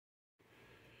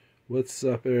What's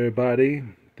up, everybody?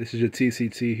 This is your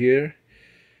TCT here.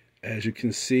 As you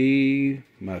can see,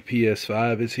 my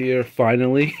PS5 is here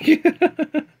finally.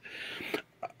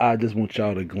 I just want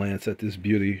y'all to glance at this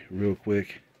beauty real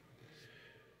quick.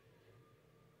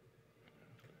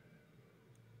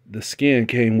 The skin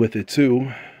came with it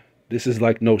too. This is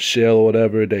like no shell or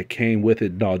whatever that came with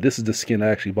it. No, this is the skin I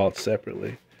actually bought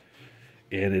separately.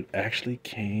 And it actually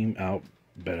came out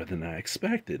better than I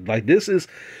expected. Like this is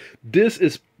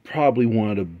probably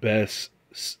one of the best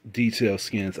detail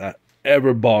skins I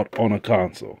ever bought on a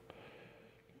console.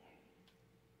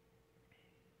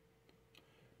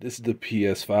 This is the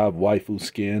PS5 waifu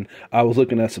skin. I was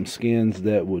looking at some skins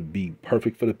that would be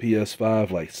perfect for the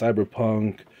PS5, like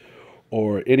Cyberpunk,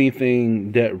 or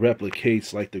anything that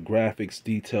replicates like the graphics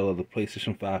detail of the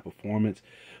PlayStation 5 performance.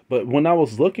 But when I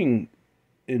was looking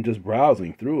and just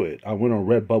browsing through it, I went on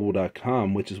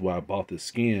redbubble.com, which is where I bought this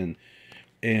skin,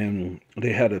 and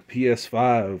they had a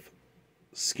PS5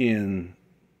 skin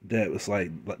that was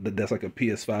that's like a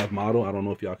PS5 model. I don't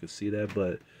know if y'all can see that,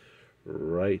 but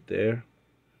right there.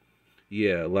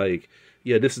 Yeah,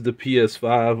 this is the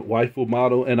PS5 waifu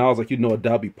model, and I was like, you know what,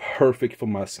 that'll be perfect for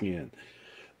my skin.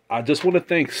 I just want to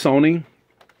thank Sony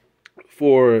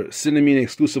for sending me an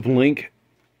exclusive link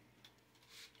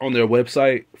on their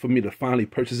website for me to finally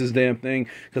purchase this damn thing,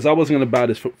 because I wasn't going to buy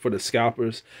this for the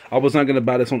scalpers. I was not going to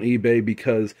buy this on eBay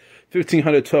because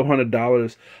 $1,500,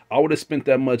 $1,200, I would have spent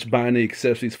that much buying the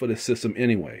accessories for the system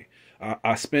anyway.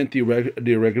 I spent the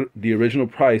original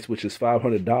price, which is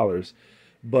 $500,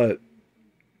 but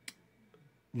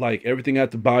like everything I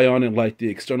had to buy on it, like the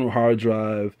external hard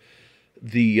drive,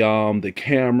 the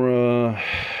camera,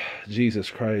 Jesus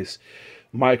Christ,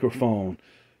 microphone,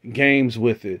 games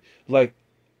with it, like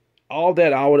all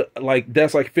that, I would like,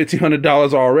 that's like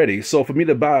 $1,500 already. So for me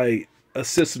to buy a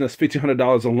system that's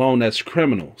 $1,500 alone, that's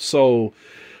criminal. So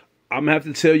I'm gonna have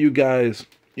to tell you guys,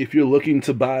 if you're looking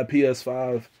to buy a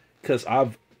PS5, because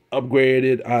I've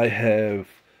upgraded, I have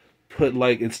put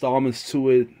like installments to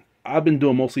it. I've been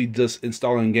doing mostly just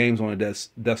installing games on it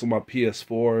that's on my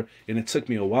PS4, and it took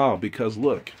me a while because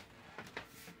look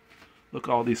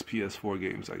all these PS4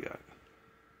 games I got,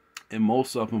 and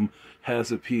most of them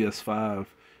has a PS5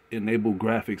 enabled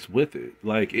graphics with it.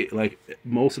 Like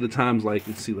most of the times, like,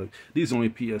 let's see, like these are only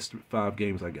PS5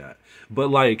 games I got, but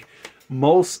like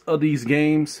most of these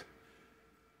games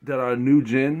that are new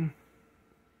gen,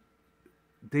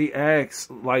 they ask,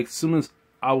 like, as soon as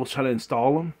I was trying to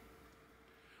install them,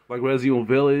 like Resident Evil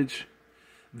Village,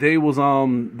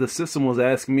 the system was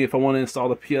asking me if I want to install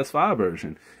the PS5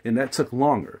 version, and that took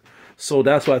longer. So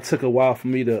that's why it took a while for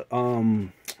me to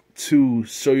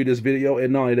show you this video.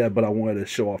 And not only that, but I wanted to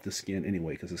show off the skin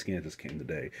anyway, because the skin just came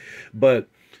today. But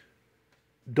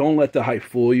don't let the hype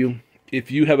fool you. If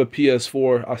you have a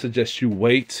PS4, I suggest you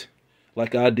wait,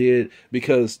 like I did,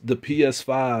 because the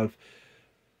PS5,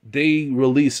 they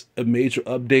release a major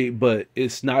update, but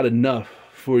it's not enough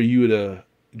for you to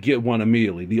get one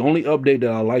immediately. The only update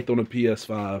that I liked on the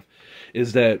PS5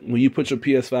 is that when you put your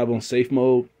PS5 on safe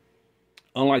mode,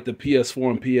 unlike the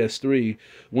PS4 and PS3,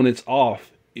 when it's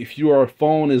off, if your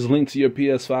phone is linked to your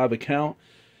PS5 account,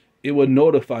 it would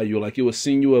notify you, like it would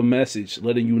send you a message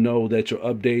letting you know that your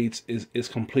updates is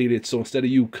completed. So instead of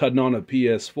you cutting on a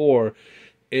PS4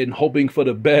 and hoping for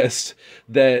the best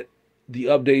that the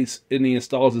updates in the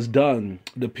installs is done,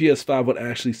 the PS5 would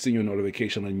actually send you a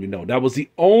notification letting you know. That was the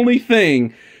only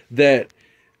thing that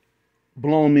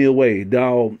blown me away.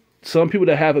 Now, some people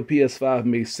that have a PS5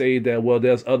 may say that, well,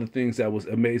 there's other things that was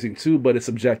amazing too, but it's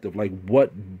subjective. Like,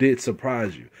 what did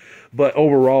surprise you? But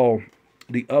overall,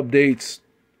 the updates,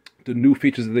 the new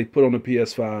features that they put on the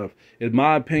PS5, in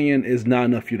my opinion, is not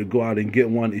enough for you to go out and get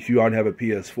one if you already have a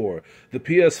PS4. The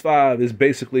PS5 is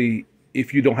basically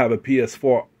if you don't have a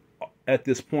PS4 at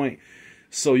this point,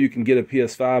 so you can get a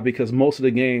PS5, because most of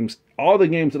the games, all the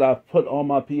games that I put on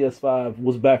my PS5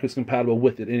 was backwards compatible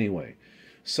with it anyway.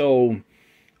 So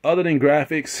other than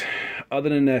graphics, other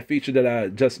than that feature that I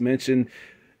just mentioned,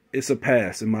 it's a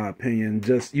pass in my opinion.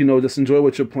 Just, just enjoy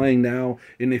what you're playing now.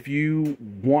 And if you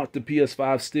want the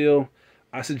PS5 still,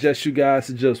 I suggest you guys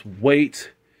to just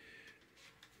wait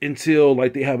until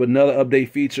like they have another update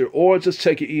feature, or just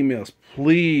check your emails.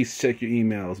 Please check your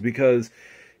emails, because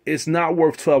it's not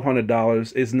worth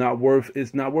 $1,200. It's not worth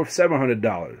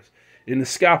 $700. And the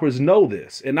scalpers know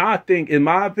this. And I think, in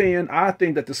my opinion, I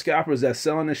think that the scalpers that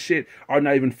selling this shit are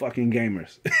not even fucking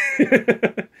gamers.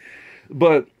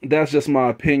 But that's just my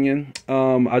opinion.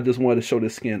 I just wanted to show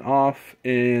this skin off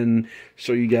and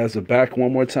show you guys the back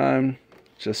one more time,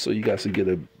 just so you guys can get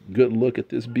a good look at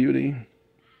this beauty.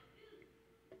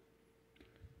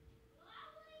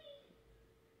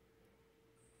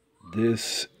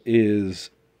 This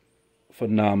is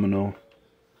phenomenal.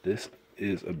 This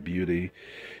is a beauty.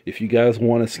 If you guys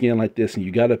want a skin like this and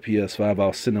you got a PS5,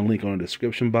 I'll send a link on the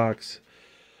description box.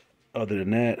 Other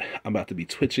than that, I'm about to be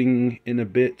twitching in a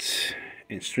bit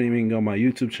and streaming on my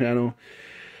YouTube channel.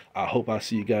 I hope I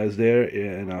see you guys there,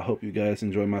 and I hope you guys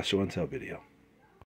enjoy my show and tell video.